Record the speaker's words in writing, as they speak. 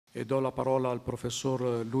E do la parola al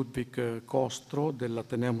professor Ludwik Kostro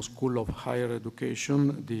dell'Ateneum School of Higher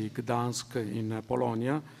Education di Gdansk in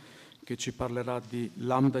Polonia, che ci parlerà di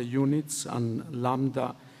lambda units and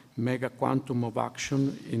lambda mega quantum of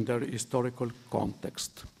action in their historical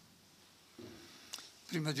context.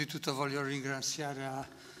 Prima di tutto voglio ringraziare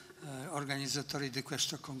gli organizzatori di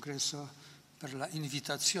questo congresso per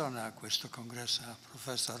l'invitazione a questo congresso, a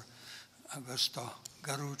professor Augusto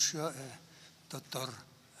Garuccio e dottor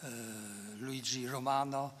Luigi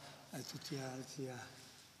Romano e tutti gli altri,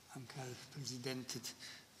 anche il presidente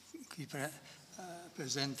qui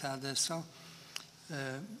presente adesso,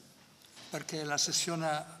 perché la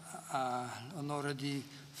sessione a onore di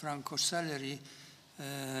Franco Selleri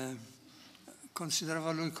considerava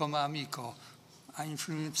lui come amico, ha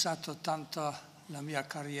influenzato tanto la mia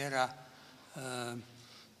carriera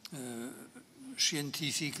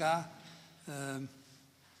scientifica.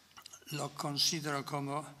 Lo considero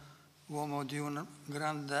come uomo di un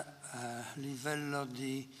grande livello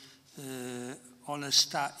di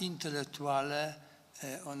onestà intellettuale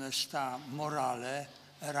e onestà morale.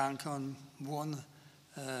 Era anche un buon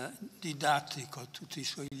didattico. Tutti i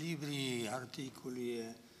suoi libri, articoli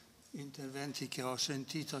e interventi che ho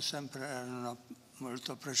sentito sempre erano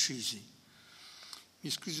molto precisi. Mi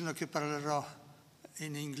scusano che parlerò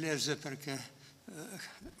in inglese perché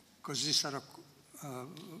così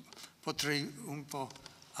potrei un po'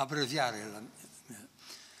 abbreviare.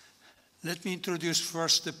 Let me introduce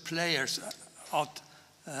first the players.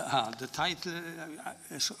 The title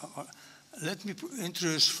is. Let me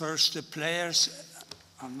introduce first the players.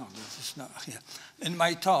 Oh no, that is not here. In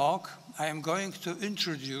my talk, I am going to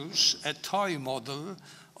introduce a toy model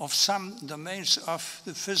of some domains of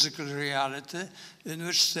the physical reality in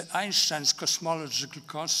which the Einstein's cosmological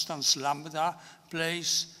constant lambda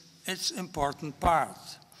plays its important part.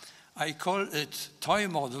 I call it toy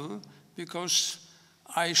model because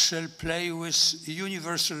I shall play with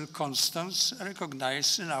universal constants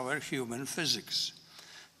recognized in our human physics.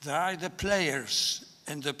 They are the players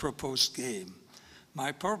in the proposed game.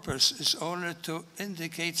 My purpose is only to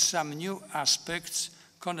indicate some new aspects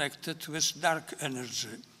connected with dark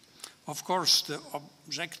energy. Of course, the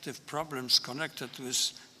objective problems connected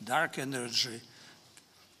with dark energy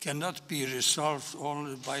cannot be resolved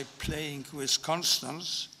only by playing with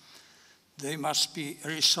constants. They must be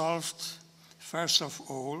resolved, first of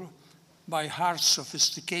all, by hard,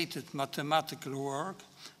 sophisticated mathematical work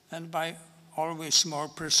and by always more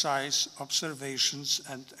precise observations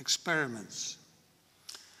and experiments.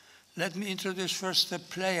 Let me introduce first the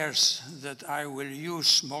players that I will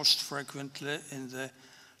use most frequently in the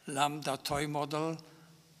lambda toy model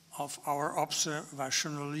of our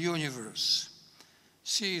observational universe.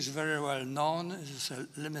 C is very well known. It is a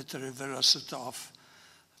limitary velocity of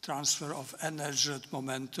transfer of energy at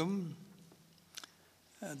momentum.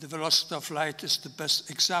 The velocity of light is the best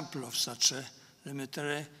example of such a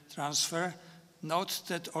limitary transfer. Note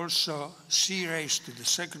that also c raised to the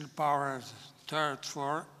second power, third,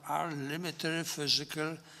 fourth are limitary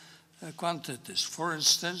physical quantities. For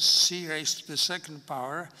instance, c raised to the second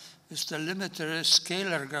power is the limitary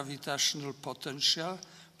scalar gravitational potential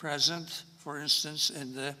present, for instance,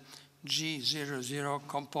 in the G00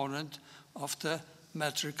 component of the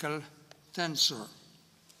metrical tensor.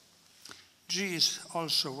 G is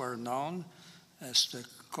also well known as the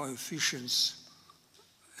coefficients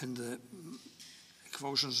in the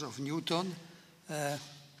equations of Newton.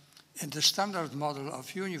 In the standard model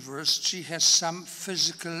of universe, G has some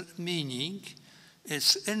physical meaning.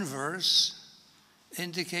 Its inverse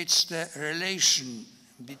indicates the relation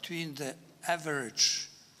between the average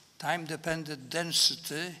time-dependent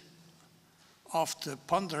density of the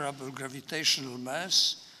ponderable gravitational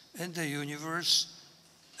mass in the universe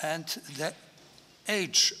and the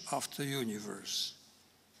age of the universe.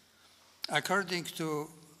 According to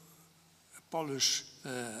Polish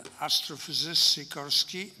astrophysicist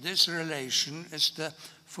Sikorski, this relation is the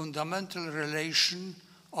fundamental relation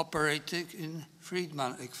operating in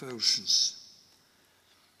Friedmann equations.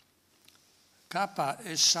 Kappa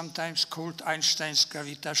is sometimes called Einstein's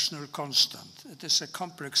gravitational constant. It is a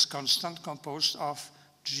complex constant composed of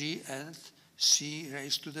G and C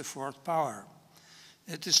raised to the fourth power.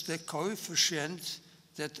 It is the coefficient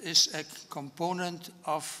that is a component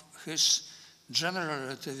of his general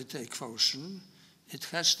relativity equation. It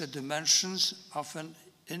has the dimensions of an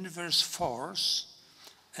inverse force,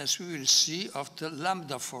 as we will see, of the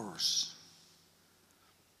lambda force.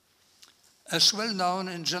 As well known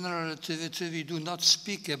in general relativity, we do not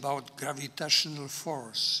speak about gravitational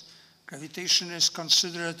force. Gravitation is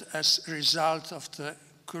considered as a result of the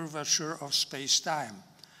curvature of space-time.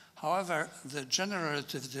 However, the general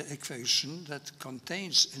relativity equation that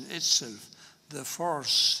contains in itself the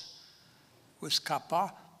force with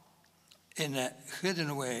kappa in a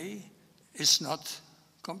hidden way is not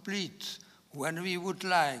complete. When we would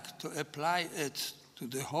like to apply it to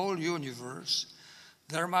the whole universe,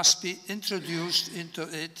 there must be introduced into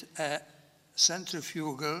it a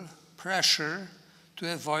centrifugal pressure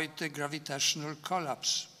to avoid the gravitational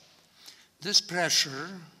collapse. This pressure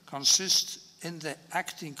consists in the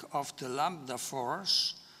acting of the lambda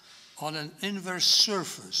force on an inverse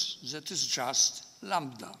surface that is just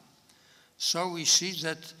lambda. So we see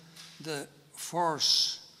that the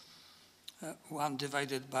force 1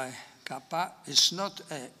 divided by kappa is not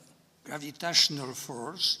a gravitational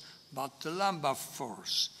force, but the lambda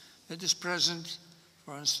force. It is present,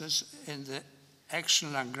 for instance, in the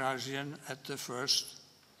action Lagrangian at the first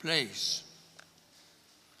place.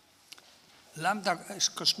 Lambda is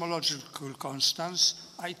cosmological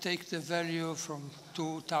constants. I take the value from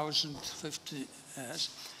 2050 as.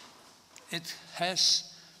 It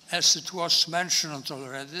has, as it was mentioned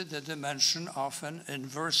already, the dimension of an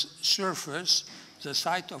inverse surface, the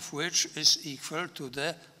side of which is equal to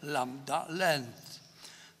the lambda length.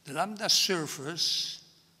 The lambda surface,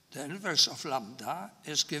 the inverse of lambda,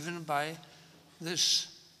 is given by this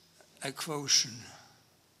equation.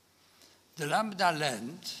 The lambda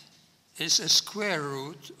length is a square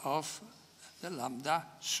root of the lambda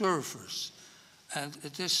surface. And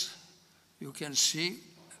it is, you can see,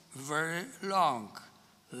 very long.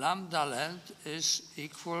 Lambda length is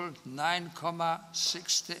equal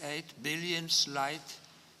 9,68 billion light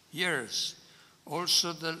years.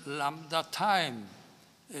 Also the lambda time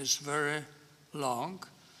is very long,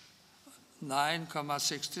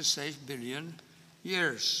 9,66 billion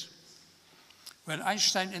years. When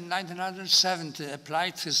Einstein in 1970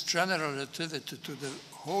 applied his general relativity to the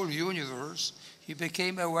whole universe, he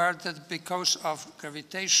became aware that because of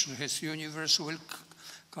gravitation, his universe will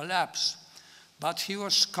collapse. But he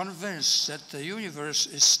was convinced that the universe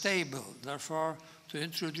is stable. Therefore, to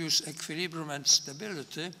introduce equilibrium and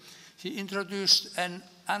stability, he introduced an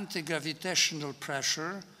anti-gravitational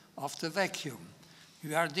pressure of the vacuum.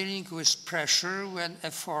 We are dealing with pressure when a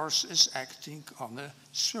force is acting on a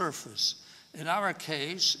surface. In our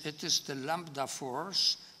case, it is the lambda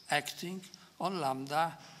force acting on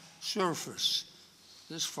lambda surface.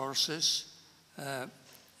 This force is,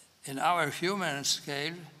 in our human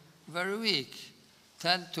scale, very weak.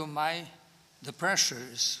 The pressure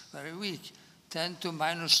is very weak, 10 to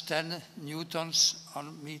minus 10 newtons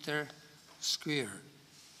on meter square.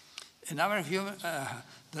 In our human,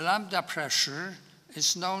 the lambda pressure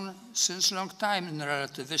is known since a long time in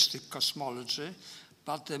relativistic cosmology,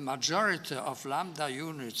 but the majority of lambda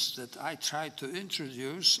units that I try to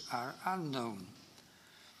introduce are unknown.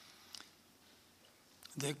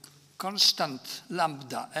 The constant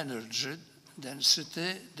lambda energy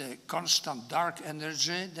density, the constant dark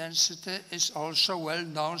energy density, is also well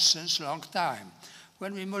known since a long time.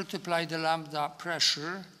 When we multiply the lambda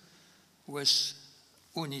pressure with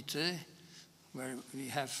unity, where we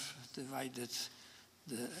have divided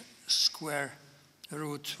the square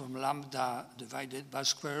root from lambda divided by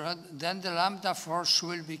square root, then the lambda force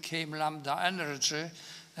will become lambda energy,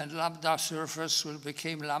 and lambda surface will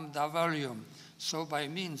become lambda volume. So by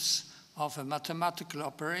means of a mathematical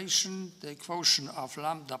operation, the equation of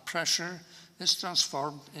lambda pressure is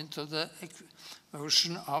transformed into the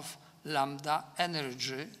equation of lambda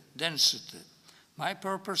energy density. My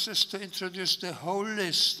purpose is to introduce the whole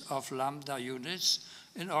list of lambda units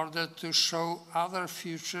in order to show other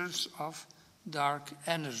features of dark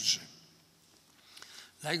energy.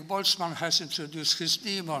 Like Boltzmann has introduced his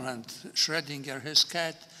demon and Schrödinger his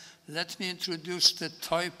cat, let me introduce the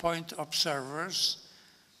toy point observers,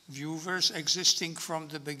 viewers existing from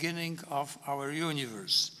the beginning of our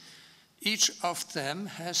universe. Each of them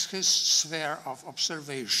has his sphere of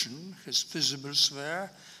observation, his visible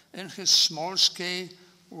sphere, in his small-scale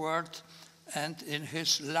world and in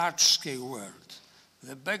his large-scale world.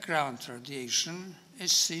 The background radiation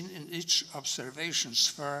is seen in each observation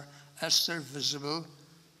sphere as their visible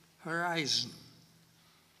horizon.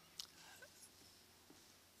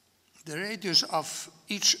 The radius of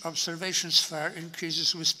each observation sphere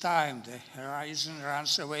increases with time. The horizon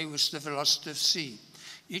runs away with the velocity of c.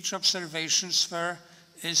 Each observation sphere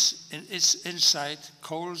is in its inside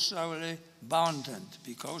causally bounded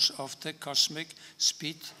because of the cosmic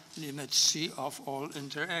speed limit c of all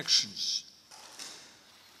interactions.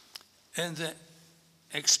 In the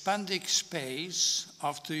expanding space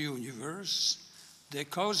of the universe, the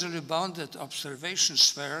causally bounded observation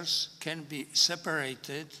spheres can be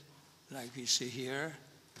separated, like we see here,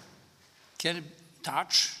 can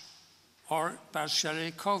touch or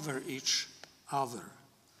partially cover each other.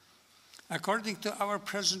 According to our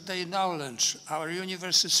present-day knowledge, our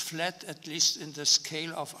universe is flat, at least in the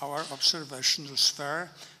scale of our observational sphere,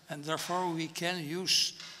 and therefore we can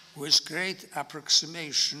use with great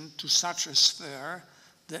approximation to such a sphere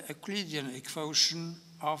the Euclidean equation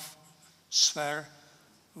of sphere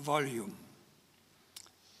volume.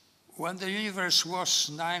 When the universe was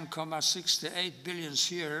 9,68 billion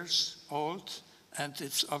years old and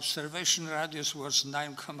its observation radius was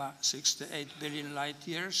 9,68 billion light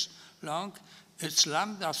years long, its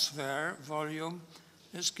lambda sphere volume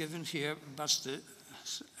is given here by the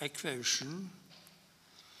equation.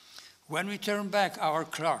 When we turn back our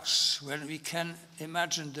clocks, when we can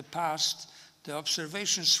imagine the past, the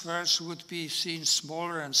observation spheres would be seen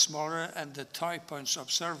smaller and smaller, and the toy points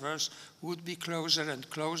observers would be closer and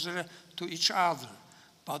closer to each other.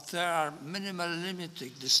 But there are minimal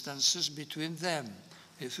limiting distances between them.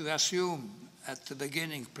 If we assume at the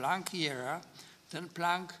beginning Planck era, then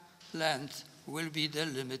Planck length will be the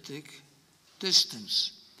limiting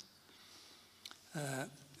distance.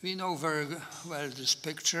 We know very well this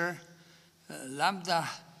picture. Lambda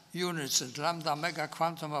units and lambda mega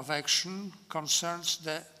quantum of action concerns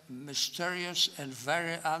the mysterious and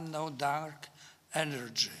very unknown dark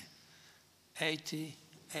energy,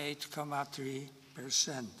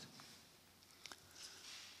 88.3%.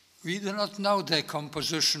 We do not know the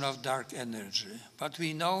composition of dark energy, but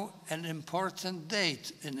we know an important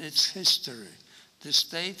date in its history. This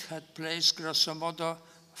date had place grosso modo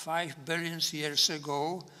 5 billion years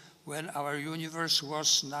ago, when our universe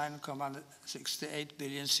was 9,68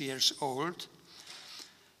 billion years old.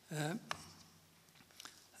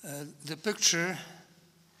 The picture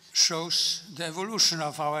shows the evolution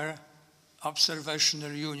of our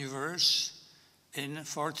observational universe in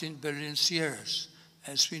 14 billion years.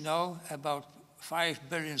 As we know, about 5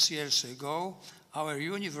 billion years ago, our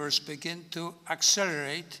universe began to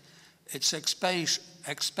accelerate its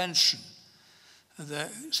expansion. The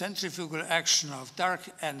centrifugal action of dark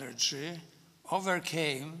energy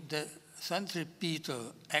overcame the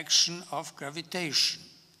centripetal action of gravitation.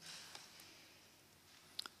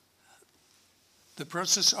 The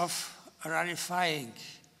process of rarefying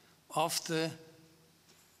of the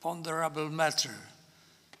ponderable matter.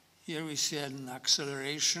 Here we see an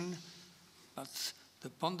acceleration, but the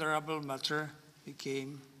ponderable matter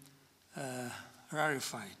became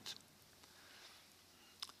rarefied.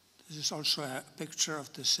 This is also a picture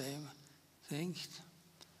of the same thing.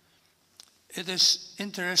 It is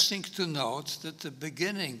interesting to note that the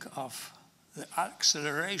beginning of the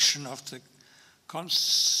acceleration of the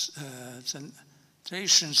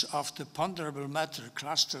concentrations of the ponderable matter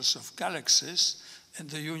clusters of galaxies in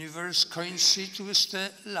the universe coincide with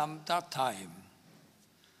the lambda time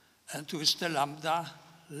and with the lambda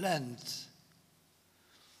length.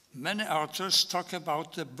 Many authors talk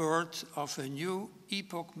about the birth of a new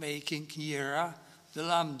epoch-making era, the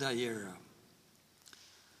lambda era.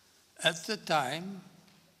 At the time,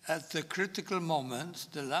 at the critical moment,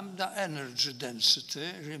 the lambda energy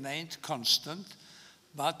density remained constant,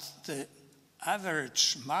 but the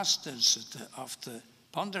average mass density of the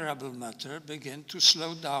ponderable matter began to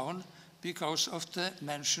slow down because of the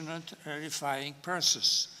mentioned rarefying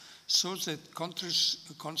process. So the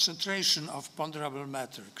concentration of ponderable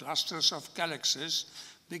matter, clusters of galaxies,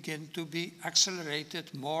 begin to be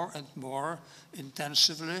accelerated more and more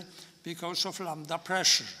intensively because of lambda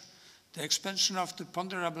pressure. The expansion of the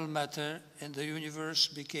ponderable matter in the universe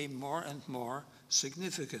became more and more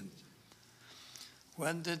significant.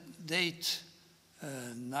 When the date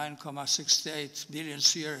 9,68 billion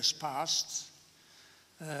years passed,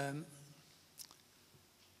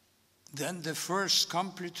 then the first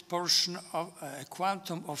complete portion of a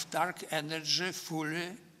quantum of dark energy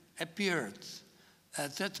fully appeared.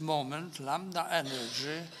 At that moment, lambda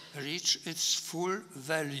energy reached its full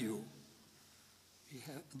value.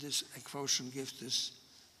 This equation gives this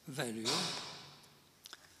value.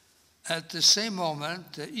 At the same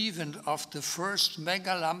moment, the event of the first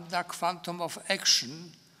mega lambda quantum of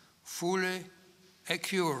action fully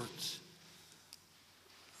occurred.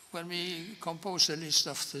 When we compose a list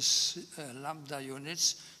of these lambda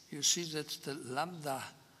units, you see that the lambda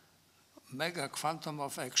mega quantum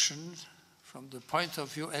of action, from the point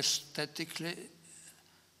of view aesthetically,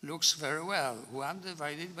 looks very well. 1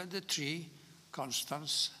 divided by the 3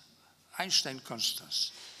 constants, Einstein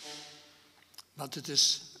constants. But it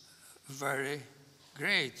is very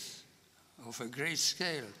great, of a great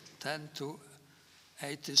scale, 10 to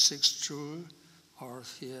 86 joule, or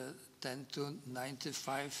here 10 to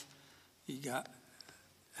 95 giga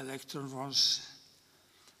electron volts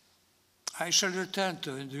I shall return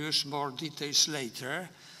to introduce more details later.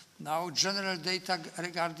 Now, general data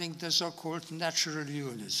regarding the so-called natural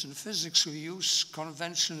units. In physics, we use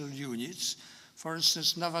conventional units. For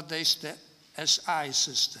instance, nowadays, the SI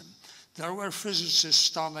system. There were physicists,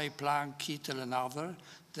 Stanley, Planck, Kittel, and others,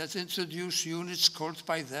 that introduced units called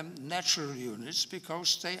by them natural units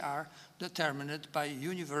because they are determined by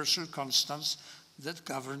universal constants that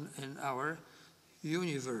govern in our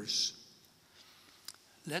universe.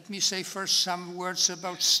 Let me say first some words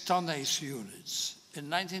about Stanley's units. In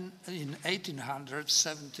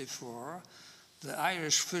 1874, the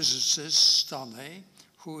Irish physicist Stanley,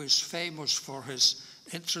 who is famous for his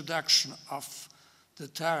introduction of the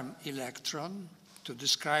term electron to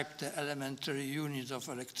describe the elementary unit of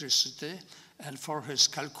electricity and for his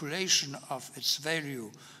calculation of its value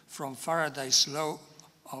from Faraday's law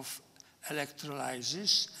of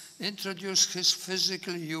electrolysis, introduced his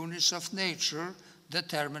physical units of nature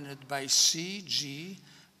determined by C, G,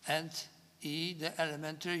 and E, the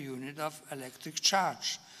elementary unit of electric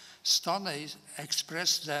charge. Stanley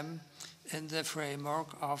expressed them in the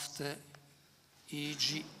framework of the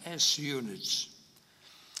EGS units.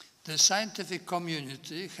 The scientific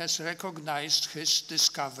community has recognized his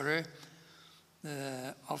discovery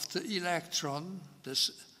of the electron, the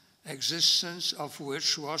existence of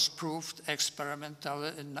which was proved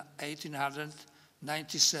experimentally in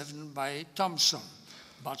 1897 by Thomson.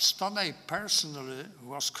 But Stanley personally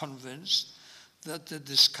was convinced that the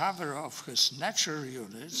discovery of his natural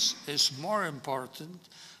units is more important,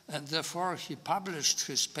 and therefore he published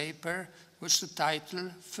his paper with the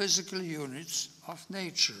title Physical Units of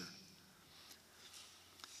Nature.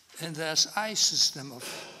 In the SI system of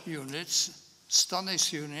units,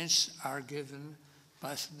 Stanley's units are given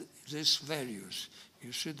by these values.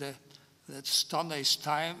 You see that Stanley's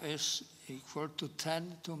time is equal to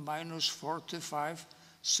 10 to minus 45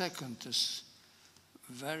 seconds. It's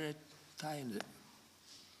very tiny.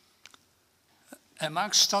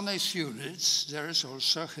 Among Stanley's units, there is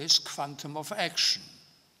also his quantum of action,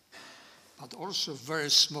 but also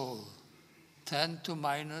very small, 10 to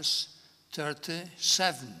minus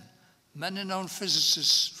 37. Many known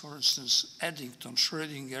physicists, for instance, Eddington,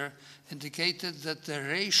 Schrödinger, indicated that the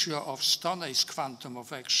ratio of Stanley's quantum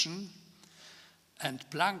of action and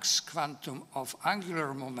Planck's quantum of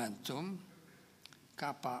angular momentum,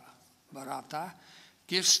 kappa barata,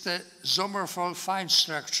 gives the Sommerfeld fine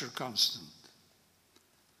structure constant.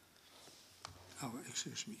 Oh,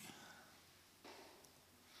 excuse me.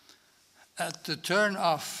 At the turn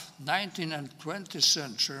of 19th and 20th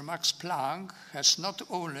century, Max Planck has not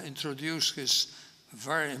only introduced his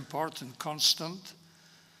very important constant,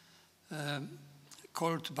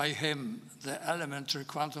 called by him the elementary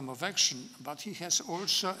quantum of action, but he has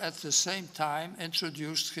also at the same time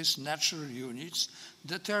introduced his natural units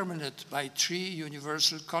determined by three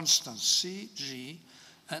universal constants, C, G,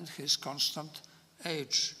 and his constant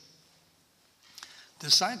H. The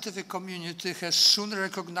scientific community has soon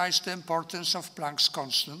recognized the importance of Planck's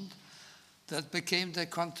constant that became the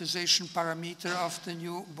quantization parameter of the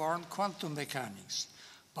newborn quantum mechanics.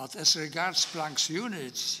 But as regards Planck's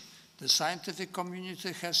units, the scientific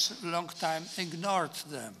community has a long time ignored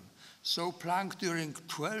them. So Planck, during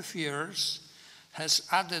 12 years, has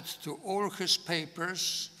added to all his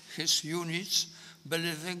papers his units,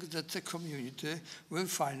 believing that the community will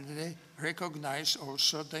finally recognize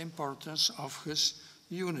also the importance of his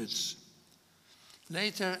units.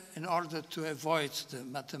 Later, in order to avoid the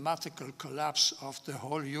mathematical collapse of the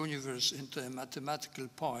whole universe into a mathematical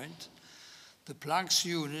point, the Planck's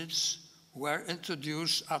units were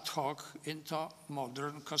introduced ad hoc into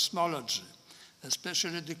modern cosmology.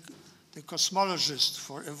 Especially the cosmologists,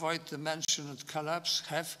 for avoid the mentioned collapse,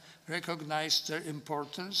 have recognized their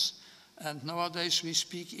importance, and nowadays we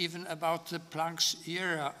speak even about the Planck's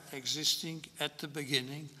era existing at the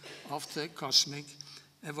beginning of the cosmic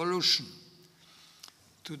evolution.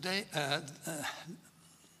 Today,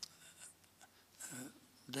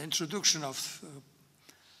 the introduction of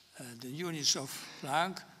the units of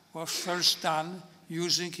Planck was first done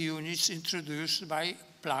using units introduced by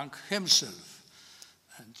Planck himself.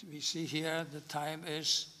 And we see here the time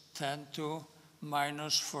is 10 to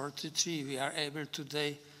minus 43. We are able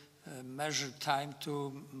today measure time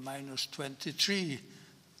to minus 23.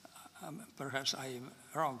 Perhaps I am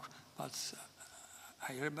wrong, but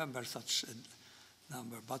I remember such a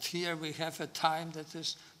number. But here we have a time that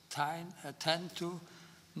is 10 to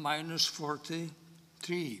minus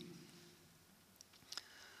 43.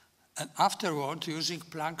 And afterward, using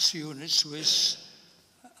Planck's units with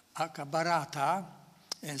Akabarata,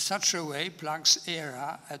 in such a way, Planck's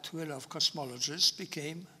era at will of cosmologists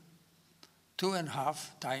became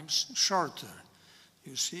 2.5 times shorter.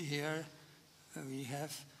 You see here we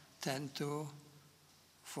have 10 to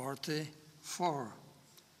 44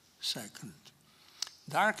 seconds.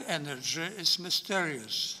 Dark energy is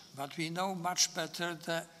mysterious, but we know much better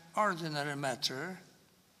the ordinary matter,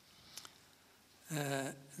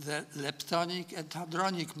 the leptonic and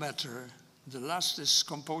hadronic matter. The last is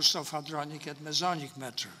composed of hadronic and mesonic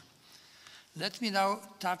matter. Let me now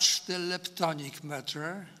touch the leptonic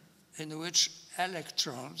matter, in which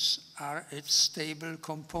electrons are its stable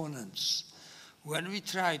components. When we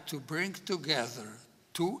try to bring together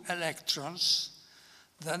two electrons,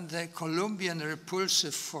 then the Columbian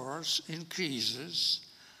repulsive force increases,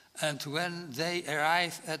 and when they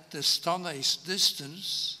arrive at the Stoney's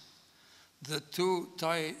distance, the two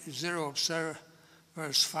toy zero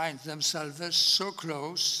observers find themselves so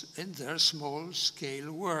close in their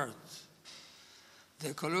small-scale world.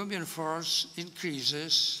 The Columbian force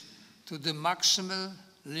increases to the maximal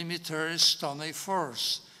limitary Stoney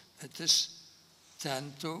force. It is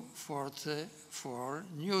 10 to 44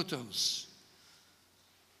 newtons.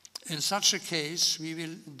 In such a case, we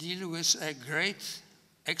will deal with a great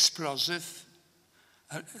explosive,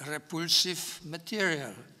 repulsive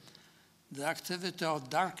material. The activity of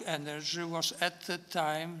dark energy was at the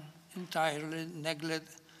time entirely negligible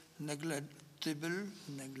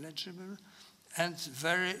and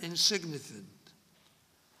very insignificant.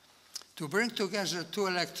 To bring together two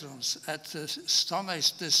electrons at the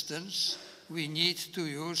Stoney's distance, we need to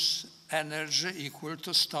use energy equal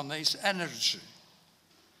to Stoney's energy.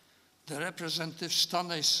 The representative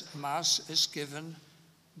Stoney's mass is given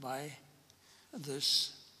by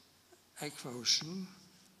this equation.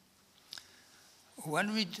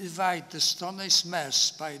 When we divide the Stoney's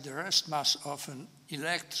mass by the rest mass of an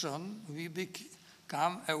electron, we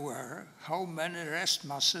become aware how many rest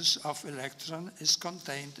masses of electron is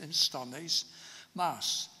contained in Stoney's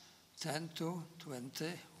mass, 10 to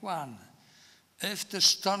 21. If the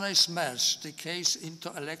Stoney's mass decays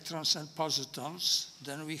into electrons and positons,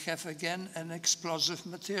 then we have again an explosive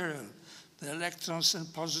material. The electrons and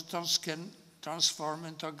positons can transform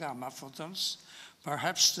into gamma photons.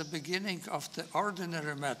 Perhaps the beginning of the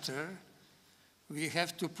ordinary matter, we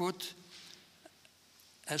have to put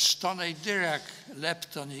a Stoney-Dirac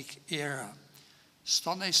leptonic era.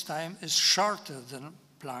 Stoney's time is shorter than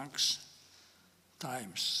Planck's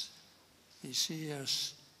times. We see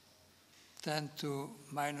as 10 to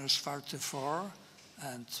minus 44,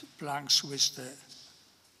 and Planck's with the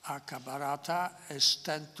Akabarata is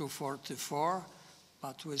 10 to 44,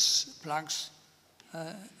 but with Planck's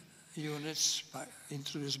units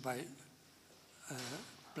introduced by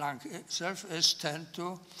Planck itself is 10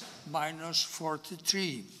 to minus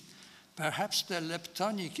 43. Perhaps the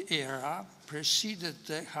leptonic era preceded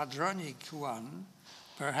the hadronic one.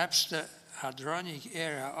 Perhaps the hadronic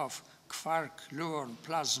era of quark-gluon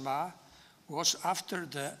plasma was after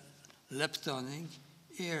the leptonic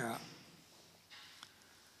era.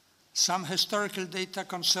 Some historical data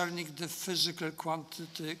concerning the physical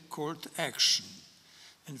quantity called action.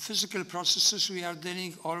 In physical processes, we are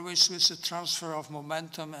dealing always with the transfer of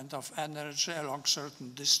momentum and of energy along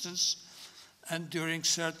certain distance and during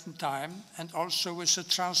certain time, and also with the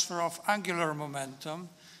transfer of angular momentum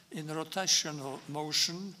in rotational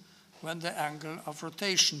motion when the angle of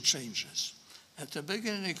rotation changes. At the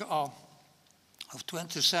beginning of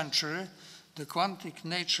 20th century, the quantic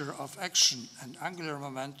nature of action and angular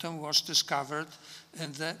momentum was discovered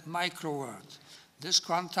in the microworld. These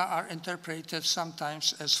quanta are interpreted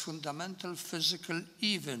sometimes as fundamental physical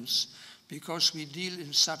events because we deal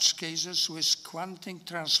in such cases with quantum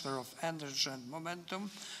transfer of energy and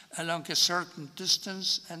momentum along a certain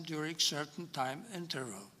distance and during certain time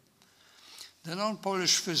interval. The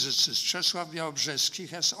non-Polish physicist Czesław Białobrzezki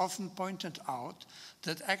has often pointed out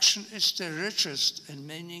that action is the richest in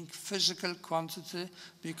meaning physical quantity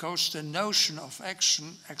because the notion of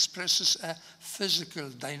action expresses a physical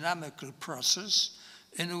dynamical process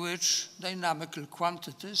in which dynamical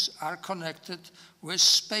quantities are connected with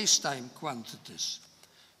space-time quantities.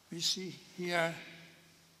 We see here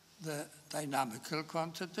the dynamical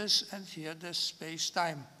quantities and here the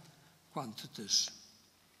space-time quantities.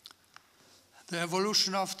 The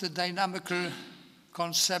evolution of the dynamical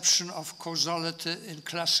conception of causality in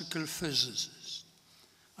classical physics.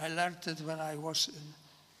 I learned it when I was in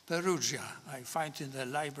Perugia. I find in the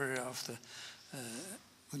library of the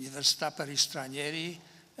Università Peri Stranieri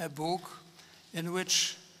a book in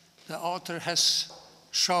which the author has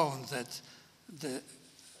shown that the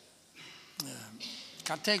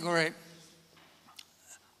category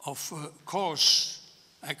of cause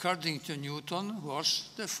according to Newton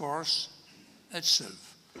was the force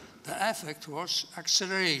itself. The effect was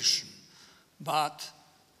acceleration. But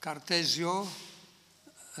Cartesio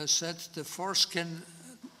said the force can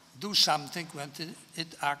do something when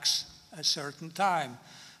it acts a certain time.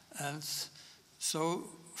 And so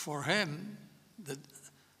for him,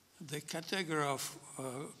 the category of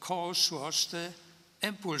cause was the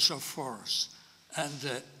impulse of force, and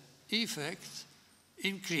the effect,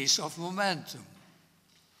 increase of momentum.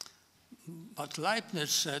 But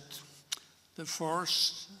Leibniz said the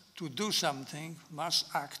force to do something must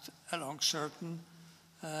act along certain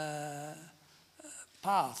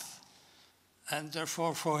path. And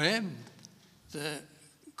therefore, for him, the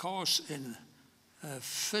cause in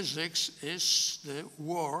physics is the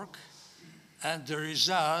work, and the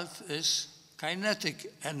result is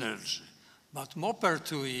kinetic energy. But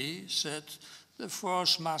Maupertuis said the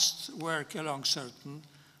force must work along certain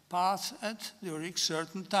path and during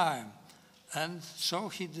certain time. And so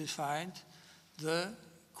he defined the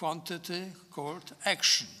quantity called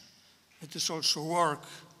action. It is also work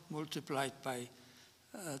multiplied by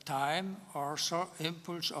time, or so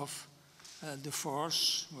impulse of the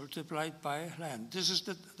force multiplied by length. This is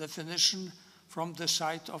the definition from the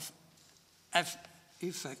side of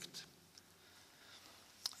effect.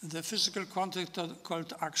 The physical quantity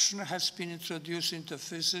called action has been introduced into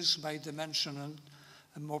physics by the mentioned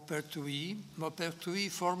Maupertuis.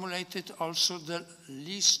 Maupertuis formulated also the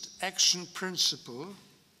least action principle.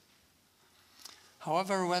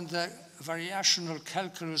 However, when the variational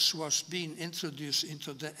calculus was being introduced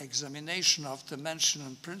into the examination of the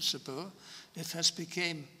mentioned principle, it has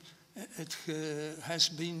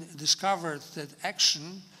been discovered that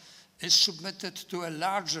action is submitted to a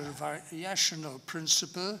larger variational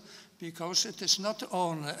principle because it is not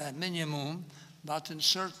only a minimum, but in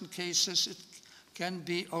certain cases it can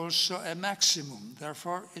be also a maximum.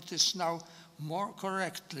 Therefore, it is now more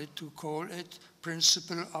correctly to call it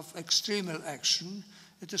principle of extremal action.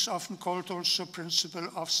 It is often called also principle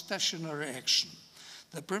of stationary action.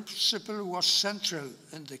 The principle was central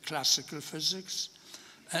in the classical physics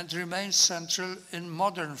and remains central in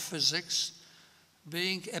modern physics,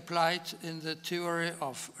 being applied in the theory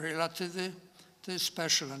of relativity,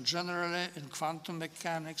 special and generally in quantum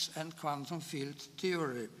mechanics and quantum field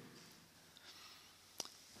theory.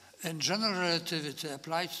 In general relativity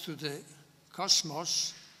applied to the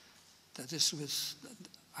cosmos, that is with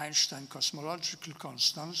Einstein cosmological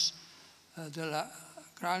constants, the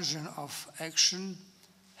Lagrangian of action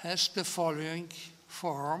has the following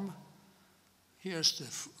form. Here's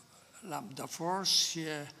the lambda force,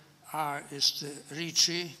 here R is the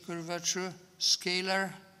Ricci curvature,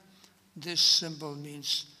 scalar. This symbol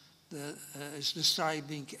means is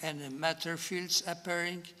describing any matter fields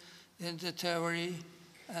appearing in the theory,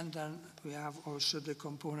 and then we have also the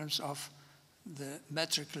components of the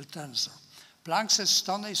metrical tensor. Planck's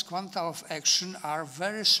Stoney's quanta of action are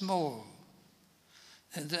very small.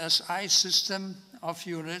 In the SI system of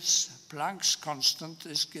units, Planck's constant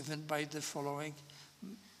is given by the following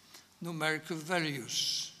numerical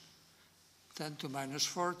values: 10 to minus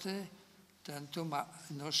 40, 10 to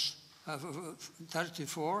minus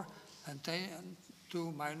 34, and 10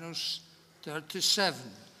 to minus 37.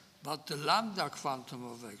 But the lambda quantum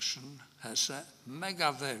of action has a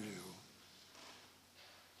mega value.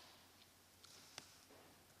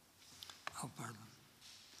 Oh, pardon.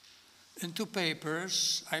 In two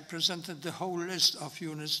papers, I presented the whole list of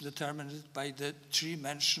units determined by the three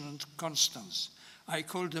mentioned constants. I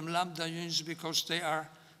call them lambda units because they are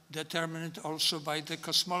determined also by the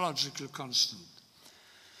cosmological constant.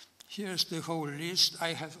 Here's the whole list.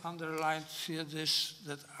 I have underlined here this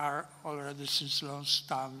that are already since long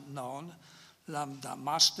time known: lambda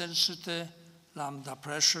mass density, lambda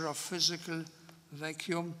pressure of physical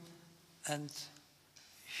vacuum, and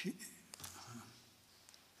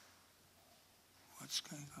what's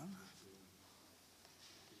going on?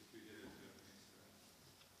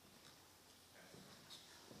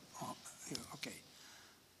 Oh, here, okay.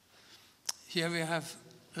 Here we have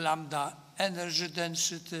lambda energy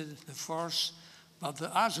density, the force, but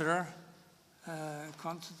the other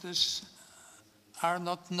quantities are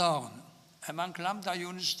not known. Among lambda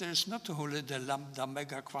units, there is not only the lambda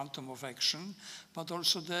mega quantum of action, but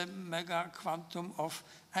also the mega quantum of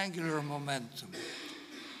angular momentum.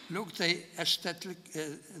 Look, they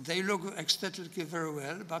look aesthetically very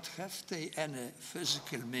well, but have they any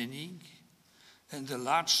physical meaning in the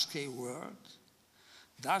large-scale world?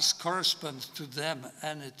 Does correspond to them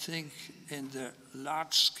anything in the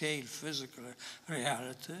large-scale physical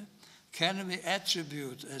reality? Can we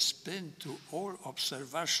attribute a spin to all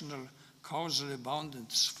observational causally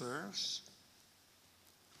bounded spheres?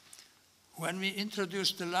 When we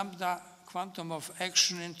introduced the lambda quantum of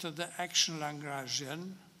action into the action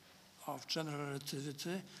Lagrangian of general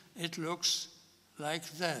relativity, it looks like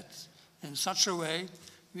that. In such a way,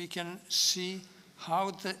 we can see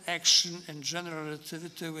how the action in general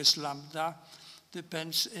relativity with lambda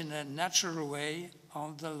depends in a natural way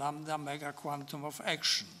on the lambda mega quantum of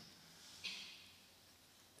action.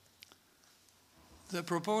 The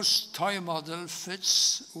proposed toy model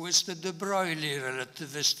fits with the de Broglie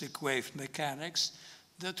relativistic wave mechanics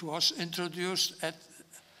that was introduced at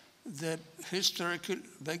the historical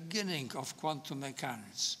beginning of quantum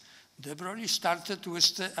mechanics. De Broglie started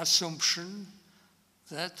with the assumption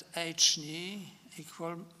that h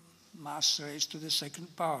equal mass raised to the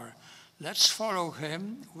second power. Let's follow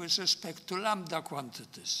him with respect to lambda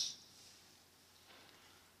quantities.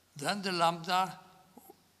 Then the lambda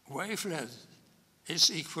wavelet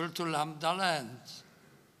is equal to lambda length.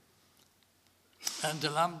 And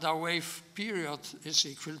the lambda wave period is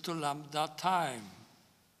equal to lambda time.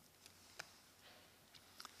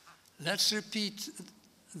 Let's repeat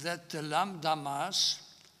that the lambda mass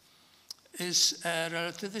is a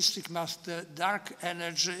relativistic mass. The dark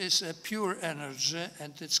energy is a pure energy,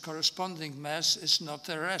 and its corresponding mass is not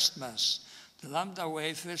a rest mass. The lambda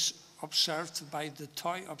wave is observed by the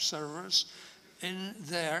toy observers in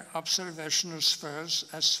their observational spheres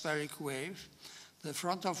as spheric wave, the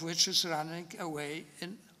front of which is running away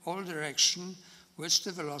in all directions with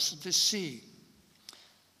the velocity c.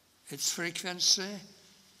 Its frequency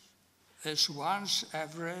is once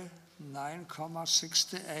every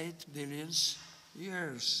 9,68 billion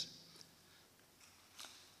years.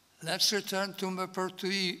 Let's return to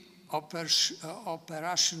Maupertuis'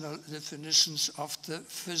 operational definitions of the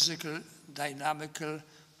physical dynamical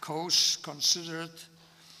cause considered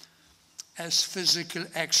as physical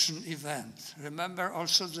action event. Remember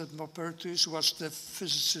also that Maupertuis was the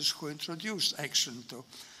physicist who introduced action to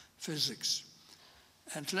physics.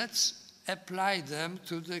 And let's apply them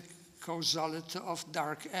to the causality of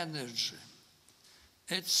dark energy.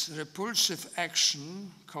 Its repulsive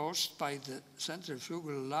action caused by the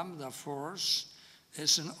centrifugal lambda force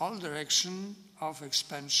is in all direction of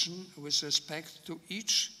expansion with respect to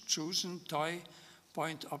each chosen toy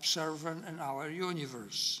point observer in our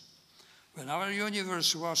universe. When our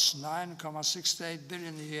universe was 9,68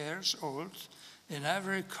 billion years old, in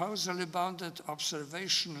every causally bounded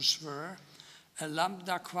observation sphere, a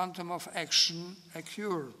lambda quantum of action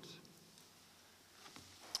occurred.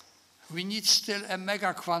 We need still a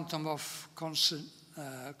mega quantum of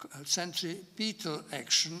centripetal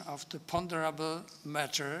action of the ponderable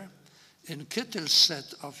matter. In Kittel's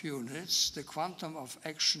set of units, the quantum of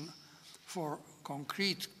action for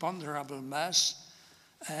concrete ponderable mass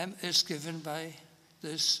m is given by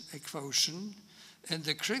this equation. In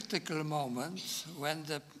the critical moment, when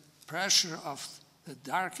the pressure of the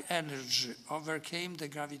dark energy overcame the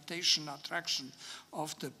gravitational attraction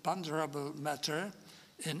of the ponderable matter,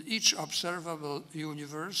 in each observable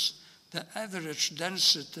universe, the average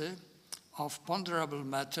density of ponderable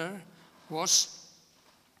matter was,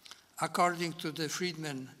 according to the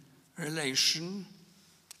Friedman relation,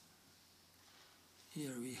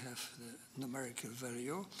 here we have the numerical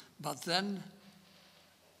value, but then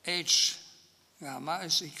h gamma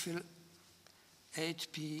is equal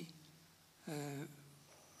 8p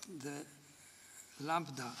the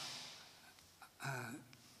lambda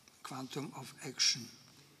quantum of action.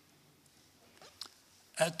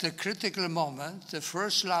 At the critical moment, the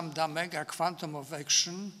first lambda mega quantum of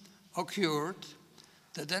action occurred.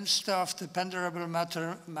 The density of the ponderable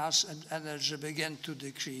matter, mass, and energy began to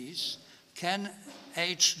decrease. Can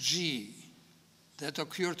Hg, that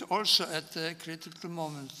occurred also at the critical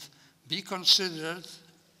moment, be considered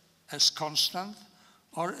as constant,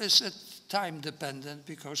 or is it time dependent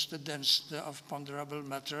because the density of ponderable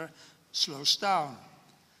matter slows down?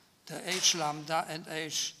 The H lambda and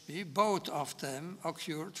Hb, both of them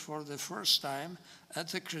occurred for the first time at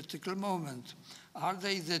the critical moment. Are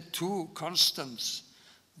they the two constants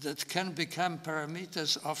that can become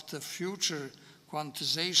parameters of the future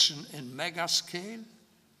quantization in megascale?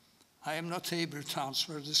 I am not able to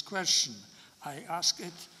answer this question. I ask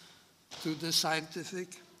it to the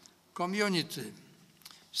scientific community.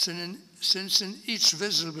 Since in each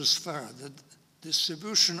visible sphere, the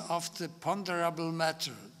distribution of the ponderable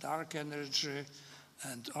matter, dark energy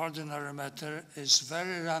and ordinary matter, is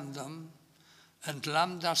very random, and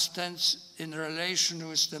lambda stands in relation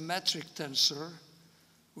with the metric tensor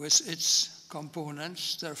with its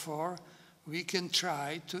components. Therefore, we can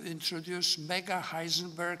try to introduce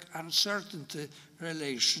mega-Heisenberg uncertainty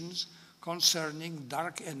relations concerning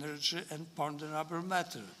dark energy and ponderable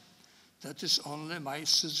matter. That is only my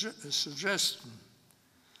suggestion.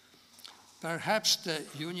 Perhaps the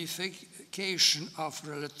unification of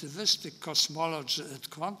relativistic cosmology and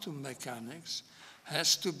quantum mechanics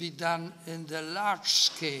has to be done in the large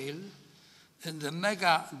scale, in the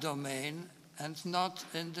mega domain, and not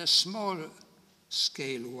in the small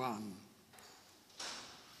scale one.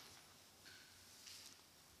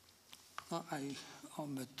 I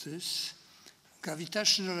omit this.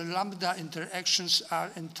 Gravitational lambda interactions are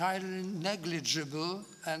entirely negligible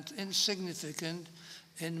and insignificant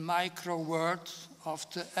in micro world of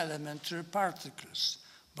the elementary particles,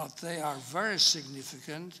 but they are very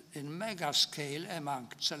significant in mega scale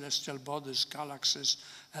among celestial bodies, galaxies,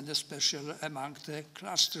 and especially among the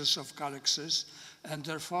clusters of galaxies, and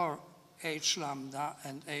therefore H lambda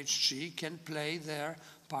and Hg can play their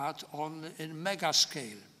part only in mega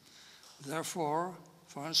scale. Therefore,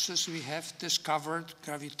 for instance, we have discovered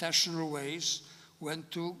gravitational waves when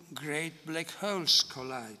two great black holes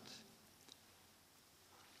collide.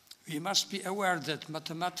 We must be aware that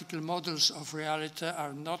mathematical models of reality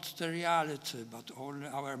are not the reality, but only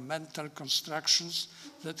our mental constructions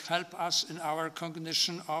that help us in our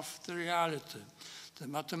cognition of the reality. The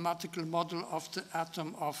mathematical model of the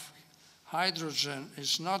atom of hydrogen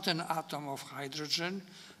is not an atom of hydrogen,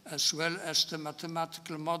 as well as the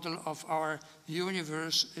mathematical model of our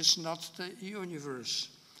universe is not the universe.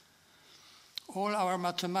 All our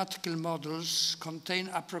mathematical models contain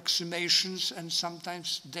approximations and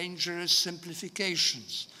sometimes dangerous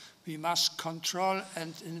simplifications. We must control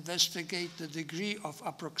and investigate the degree of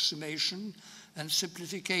approximation and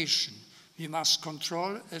simplification. We must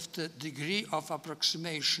control if the degree of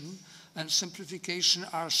approximation and simplification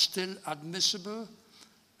are still admissible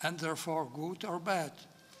and therefore good or bad.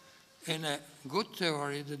 In a good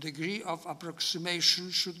theory, the degree of approximation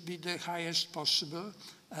should be the highest possible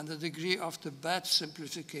and the degree of the bad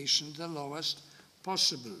simplification the lowest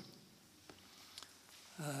possible.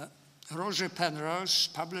 Roger Penrose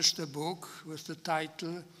published a book with the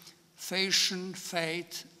title Fashion,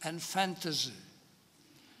 Fate, and Fantasy.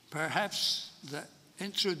 Perhaps the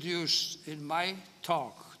introduced in my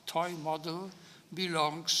talk toy model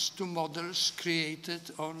belongs to models created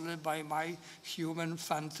only by my human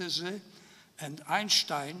fantasy, and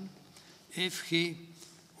Einstein, if he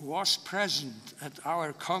was present at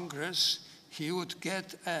our Congress, he would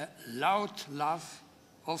get a loud laugh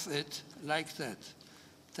of it like that.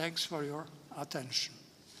 Thanks for your attention.